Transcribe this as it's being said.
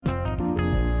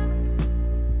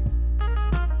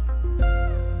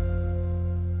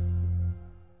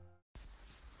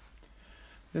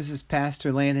This is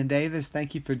Pastor Landon Davis.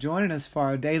 Thank you for joining us for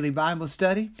our daily Bible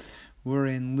study. We're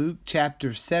in Luke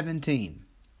chapter 17.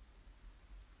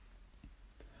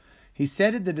 He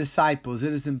said to the disciples,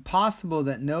 "It is impossible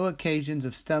that no occasions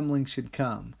of stumbling should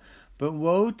come, but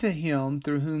woe to him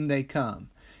through whom they come.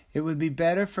 It would be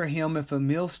better for him if a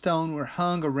millstone were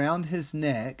hung around his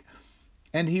neck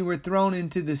and he were thrown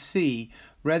into the sea,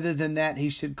 rather than that he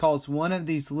should cause one of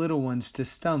these little ones to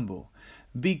stumble.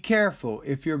 Be careful.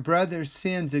 If your brother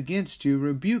sins against you,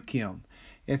 rebuke him.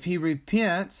 If he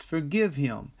repents, forgive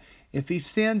him. If he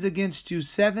sins against you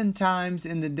 7 times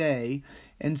in the day,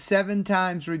 and 7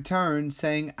 times returns,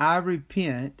 saying, 'I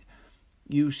repent,'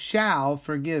 you shall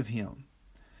forgive him."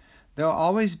 There'll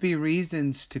always be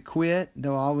reasons to quit.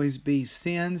 There'll always be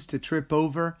sins to trip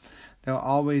over. There'll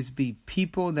always be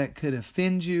people that could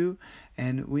offend you.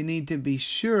 And we need to be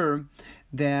sure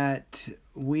that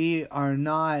we are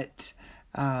not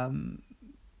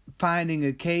finding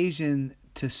occasion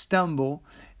to stumble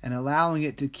and allowing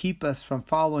it to keep us from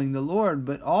following the Lord.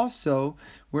 But also,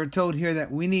 we're told here that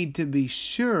we need to be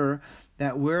sure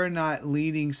that we're not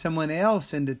leading someone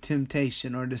else into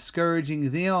temptation or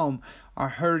discouraging them or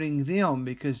hurting them,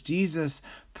 because Jesus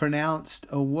pronounced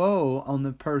a woe on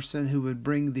the person who would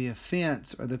bring the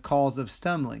offense or the cause of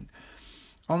stumbling.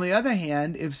 On the other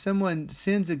hand, if someone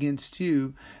sins against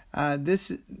you,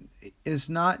 this is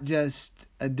not just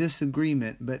a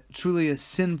disagreement, but truly a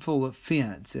sinful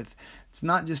offense. If it's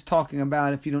not just talking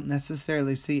about if you don't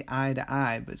necessarily see eye to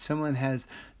eye, but someone has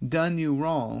done you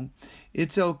wrong,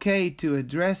 it's okay to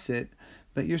address it,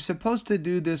 but you're supposed to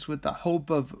do this with the hope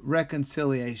of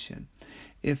reconciliation.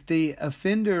 If the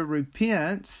offender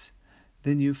repents,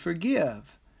 then you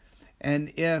forgive.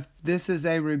 And if this is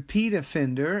a repeat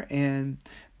offender and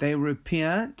they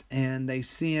repent and they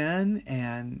sin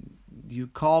and you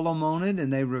call them on it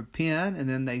and they repent and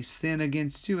then they sin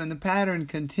against you and the pattern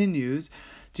continues,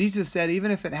 Jesus said even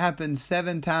if it happens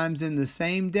 7 times in the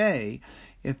same day,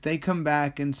 if they come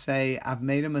back and say, "I've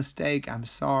made a mistake, I'm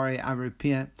sorry, I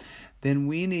repent," then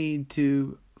we need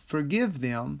to forgive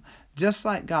them just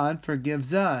like God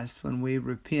forgives us when we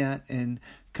repent and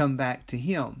come back to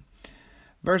Him.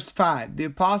 Verse 5, the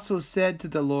apostles said to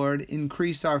the Lord,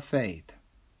 "Increase our faith."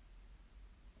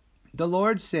 The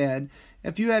Lord said,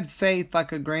 "If you had faith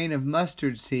like a grain of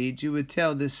mustard seed, you would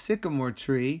tell this sycamore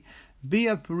tree, 'Be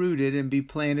uprooted and be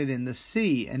planted in the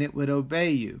sea,' and it would obey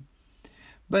you.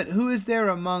 But who is there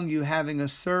among you having a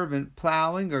servant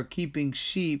plowing or keeping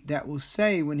sheep that will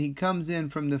say when he comes in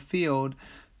from the field,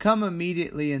 'Come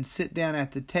immediately and sit down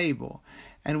at the table,'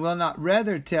 and will not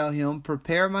rather tell him,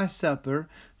 'Prepare my supper,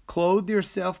 clothe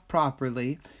yourself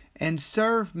properly, and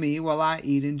serve me while I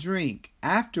eat and drink.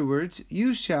 Afterward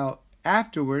you shall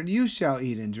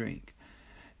eat and drink'?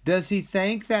 Does he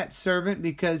thank that servant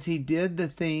because he did the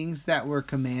things that were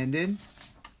commanded?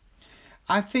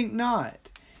 I think not.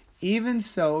 Even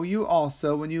so, you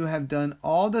also, when you have done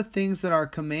all the things that are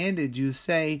commanded, you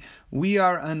say, 'We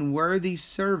are unworthy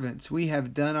servants, we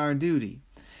have done our duty.'"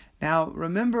 Now,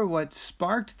 remember what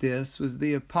sparked this was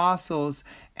the apostles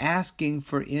asking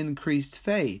for increased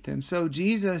faith. And so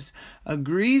Jesus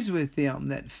agrees with them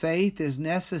that faith is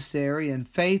necessary and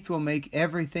faith will make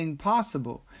everything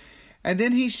possible. And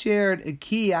then he shared a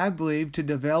key, I believe, to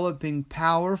developing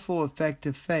powerful,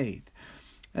 effective faith.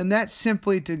 And that's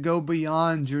simply to go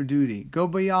beyond your duty. Go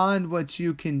beyond what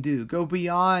you can do. Go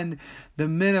beyond the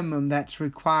minimum that's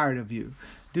required of you.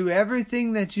 Do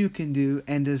everything that you can do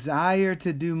and desire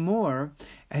to do more,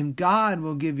 and God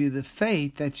will give you the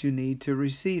faith that you need to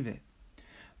receive it.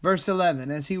 Verse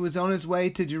 11, as he was on his way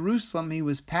to Jerusalem, he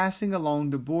was passing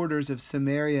along the borders of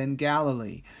Samaria and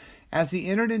Galilee. As he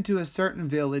entered into a certain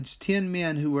village, 10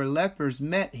 men who were lepers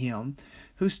met him,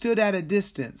 who stood at a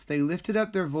distance. They lifted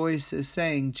up their voices,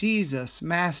 saying, "Jesus,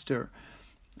 Master,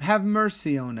 have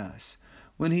mercy on us."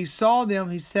 When he saw them,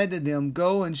 he said to them,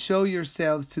 "Go and show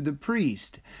yourselves to the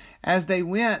priest." As they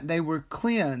went, they were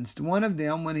cleansed. One of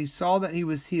them, when he saw that he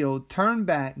was healed, turned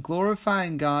back,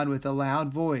 glorifying God with a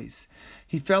loud voice.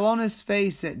 He fell on his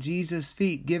face at Jesus'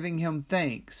 feet, giving him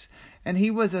thanks. And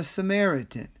he was a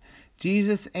Samaritan.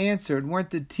 Jesus answered, "Weren't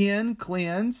the 10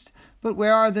 cleansed? But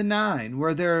where are the 9?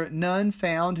 Were there none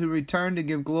found who returned to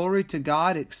give glory to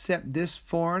God except this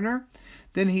foreigner?"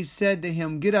 Then he said to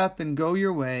him, "Get up and go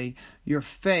your way. Your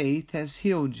faith has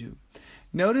healed you."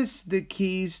 Notice the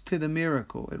keys to the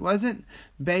miracle. It wasn't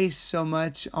based so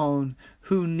much on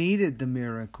who needed the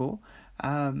miracle.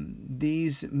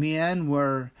 These men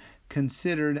were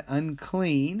considered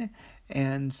unclean,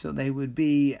 and so they would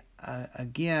be,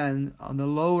 again, on the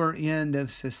lower end of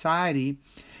society.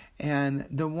 And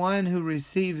the one who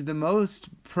receives the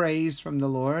most praise from the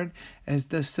Lord is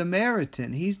the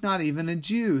Samaritan. He's not even a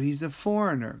Jew. He's a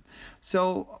foreigner.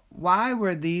 So why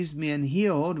were these men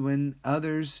healed when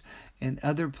others in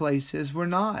other places were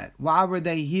not? Why were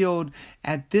they healed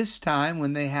at this time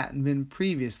when they hadn't been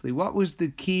previously? What was the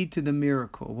key to the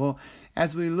miracle? Well,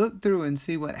 as we look through and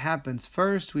see what happens,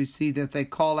 first we see that they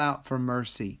call out for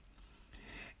mercy.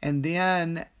 And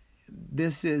then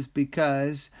this is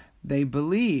because they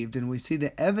believed, and we see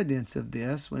the evidence of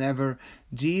this whenever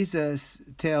Jesus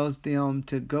tells them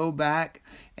to go back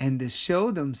and to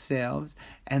show themselves,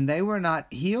 and they were not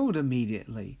healed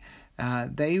immediately.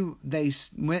 They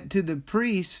went to the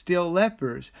priest still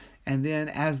lepers, and then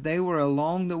as they were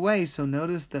along the way, so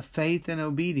notice the faith and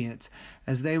obedience,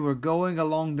 as they were going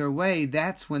along their way,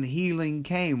 that's when healing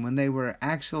came, when they were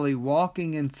actually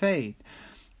walking in faith.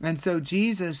 And so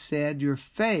Jesus said, your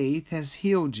faith has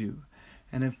healed you.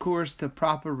 And of course, the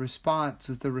proper response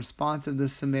was the response of the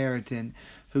Samaritan,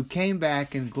 who came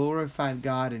back and glorified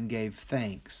God and gave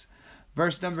thanks.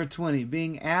 Verse number 20,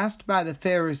 being asked by the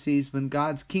Pharisees when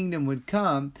God's kingdom would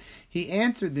come, he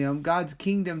answered them, God's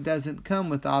kingdom doesn't come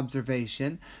with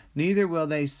observation, neither will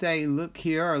they say, look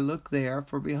here or look there,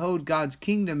 for behold, God's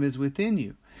kingdom is within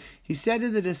you. He said to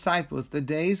the disciples, the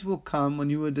days will come when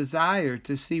you will desire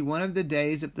to see one of the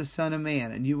days of the Son of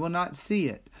Man, and you will not see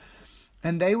it.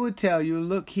 And they would tell you,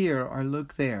 look here or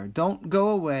look there. Don't go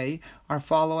away or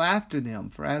follow after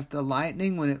them. For as the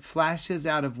lightning, when it flashes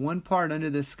out of one part under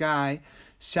the sky,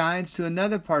 shines to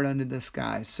another part under the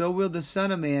sky, so will the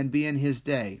Son of Man be in his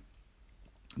day.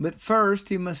 But first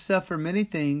he must suffer many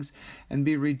things and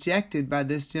be rejected by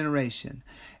this generation.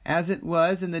 As it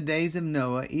was in the days of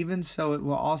Noah, even so it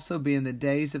will also be in the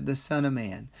days of the Son of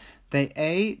Man. They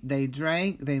ate, they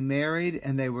drank, they married,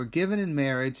 and they were given in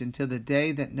marriage until the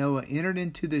day that Noah entered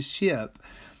into the ship,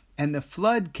 and the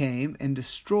flood came and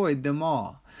destroyed them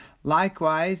all.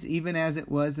 Likewise, even as it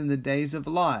was in the days of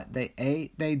Lot, they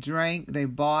ate, they drank, they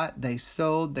bought, they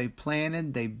sold, they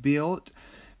planted, they built.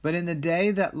 But in the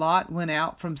day that Lot went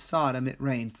out from Sodom, it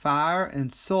rained fire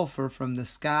and sulfur from the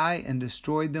sky and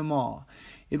destroyed them all.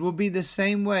 It will be the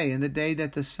same way in the day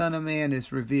that the Son of Man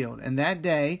is revealed. And that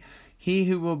day, he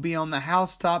who will be on the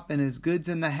housetop and his goods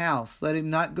in the house, let him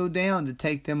not go down to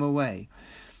take them away.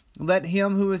 Let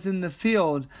him who is in the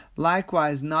field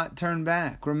likewise not turn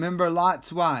back. Remember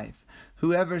Lot's wife.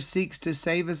 Whoever seeks to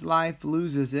save his life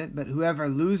loses it, but whoever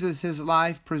loses his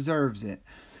life preserves it.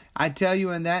 I tell you,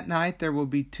 in that night there will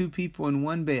be two people in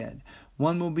one bed.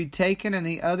 One will be taken and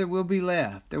the other will be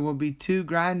left. There will be two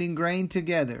grinding grain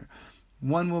together.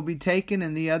 One will be taken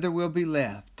and the other will be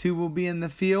left. Two will be in the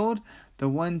field, the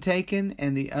one taken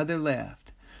and the other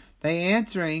left. They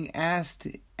answering asked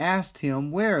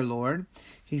him, where, Lord?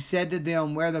 He said to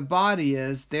them, where the body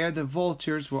is, there the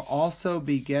vultures will also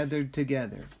be gathered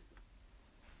together.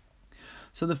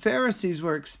 So the Pharisees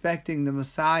were expecting the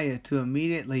Messiah to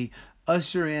immediately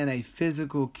usher in a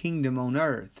physical kingdom on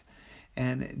earth.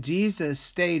 And Jesus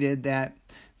stated that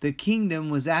the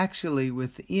kingdom was actually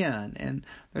within. And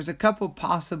there's a couple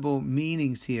possible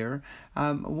meanings here.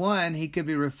 One, he could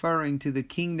be referring to the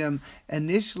kingdom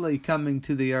initially coming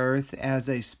to the earth as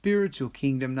a spiritual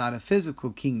kingdom, not a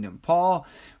physical kingdom. Paul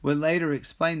would later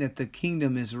explain that the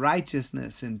kingdom is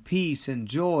righteousness and peace and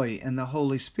joy in the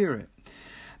Holy Spirit.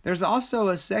 There's also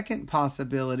a second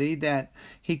possibility that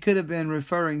he could have been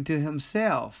referring to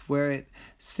himself, where it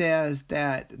says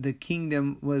that the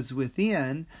kingdom was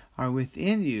within or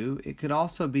within you. It could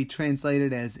also be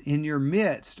translated as in your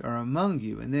midst or among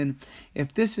you. And then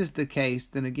if this is the case,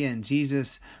 then again,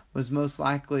 Jesus was most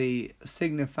likely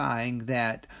signifying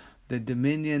that the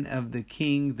dominion of the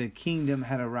king, the kingdom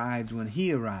had arrived when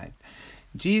he arrived.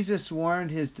 Jesus warned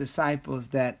his disciples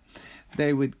that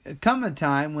there would come a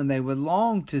time when they would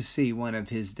long to see one of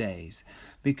his days,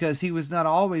 because he was not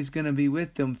always going to be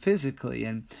with them physically.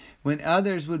 And when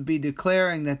others would be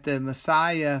declaring that the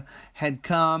Messiah had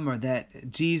come or that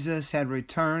Jesus had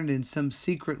returned in some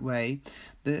secret way,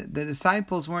 the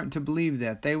disciples weren't to believe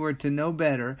that. They were to know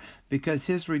better, because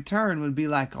his return would be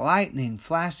like lightning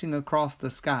flashing across the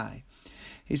sky.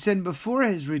 He said before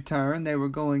his return, they were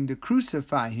going to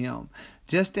crucify him.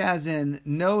 Just as in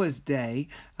Noah's day,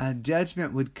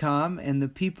 judgment would come and the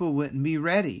people wouldn't be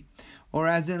ready. Or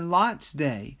as in Lot's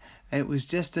day, it was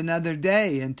just another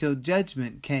day until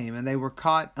judgment came and they were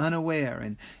caught unaware.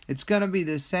 And it's going to be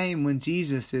the same when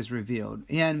Jesus is revealed.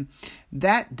 In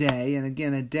that day, and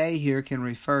again, a day here can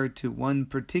refer to one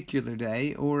particular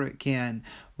day, or it can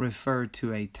refer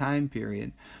to a time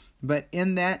period. But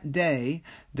in that day,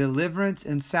 deliverance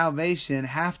and salvation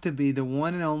have to be the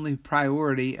one and only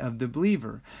priority of the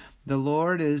believer. The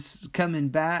Lord is coming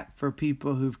back for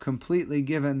people who've completely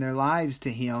given their lives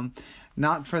to Him,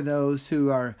 not for those who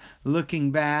are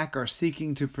looking back or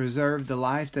seeking to preserve the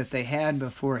life that they had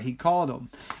before He called them.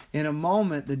 In a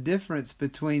moment, the difference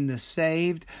between the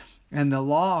saved and the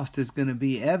lost is going to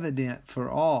be evident for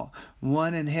all.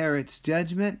 One inherits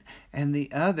judgment, and the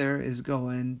other is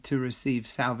going to receive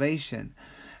salvation.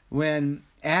 When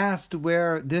asked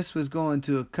where this was going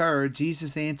to occur,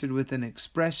 Jesus answered with an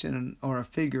expression or a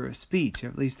figure of speech.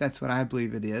 At least that's what I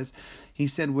believe it is. He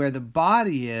said, "Where the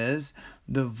body is,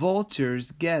 the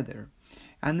vultures gather."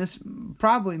 And this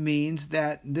probably means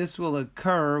that this will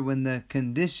occur when the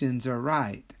conditions are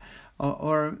right.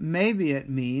 Or maybe it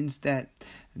means that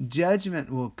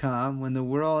judgment will come when the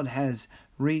world has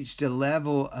reached a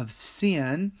level of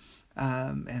sin.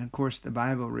 And of course, the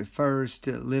Bible refers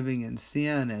to living in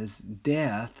sin as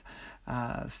death.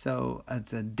 So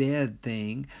it's a dead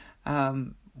thing.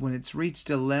 When it's reached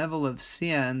a level of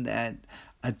sin that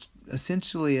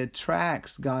essentially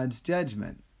attracts God's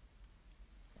judgment.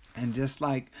 And just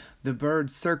like the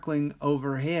birds circling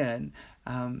overhead,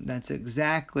 that's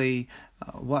exactly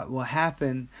what will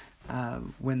happen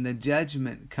when the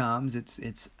judgment comes.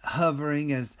 It's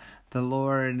hovering as the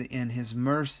Lord in His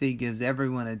mercy gives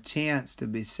everyone a chance to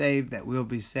be saved that will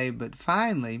be saved. But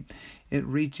finally, it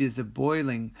reaches a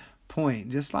boiling point.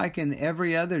 Just like in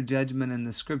every other judgment in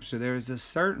the Scripture, there is a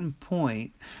certain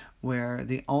point where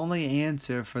the only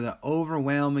answer for the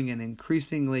overwhelming and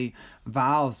increasingly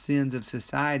vile sins of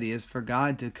society is for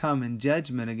God to come in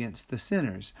judgment against the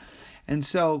sinners. And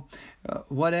so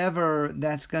whatever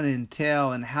that's going to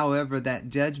entail and however that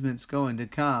judgment's going to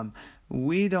come,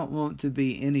 we don't want to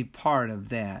be any part of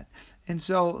that. And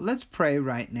so let's pray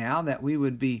right now that we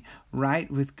would be right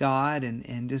with God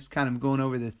and just kind of going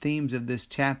over the themes of this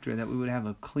chapter, that we would have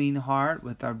a clean heart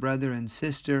with our brother and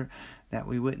sister, that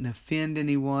we wouldn't offend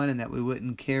anyone and that we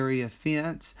wouldn't carry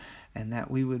offense, and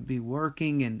that we would be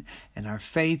working and our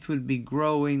faith would be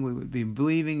growing, we would be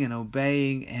believing and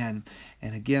obeying, and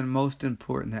again, most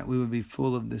important, that we would be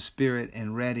full of the Spirit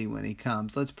and ready when He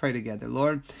comes. Let's pray together.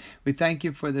 Lord, we thank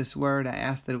You for this word. I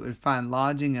ask that it would find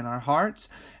lodging in our hearts.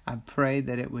 I pray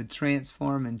that it would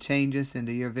transform and change us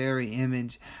into Your very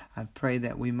image. I pray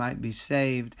that we might be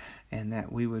saved and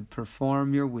that we would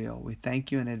perform Your will. We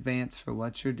thank You in advance for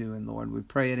what You're doing, Lord. We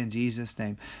pray it in Jesus'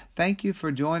 name. Thank You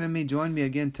for joining me. Join me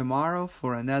again tomorrow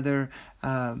for another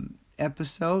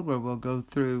episode where we'll go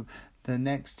through the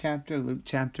next chapter, Luke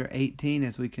chapter 18,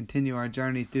 as we continue our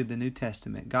journey through the New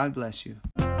Testament. God bless you.